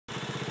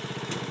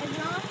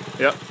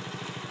Yep.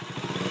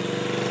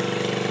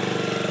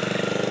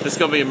 This is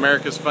going to be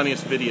America's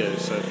Funniest Videos,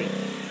 Sophie. It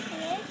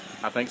is?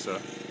 I think so.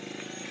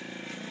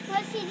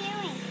 What's he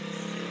doing?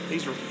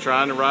 He's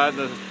trying to ride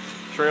the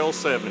Trail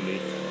 70.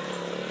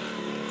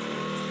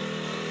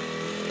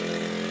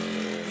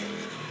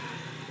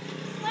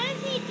 What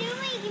is he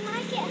doing? He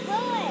might get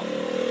hurt.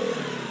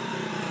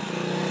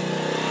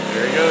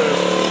 There he goes.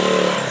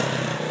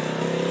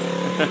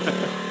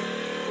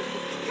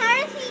 How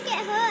does he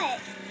get hurt?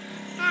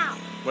 How?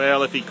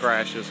 Well, if he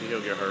crashes, he'll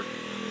get hurt.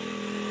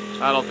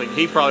 I don't think,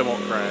 he probably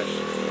won't crash.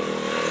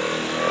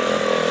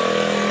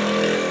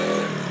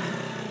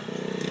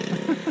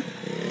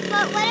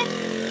 But what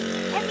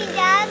if he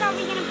does? Are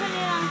we gonna put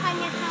it on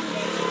Funniest Home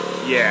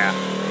Video? Yeah,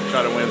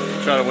 try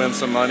to win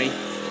some money.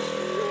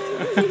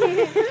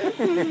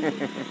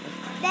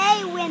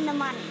 They win the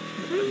money.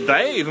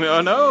 Dave,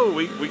 oh no,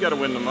 we got to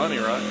win the money,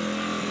 right?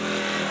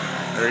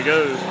 There he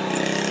goes.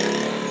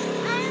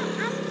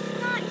 I'm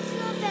not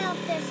sure about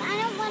this.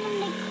 I don't want him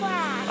to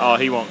crash. Oh,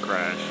 he won't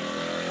crash.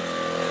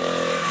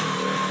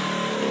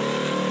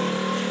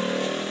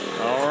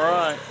 All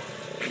right,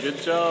 good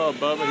job,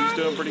 Bubba. He's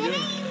doing pretty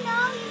good.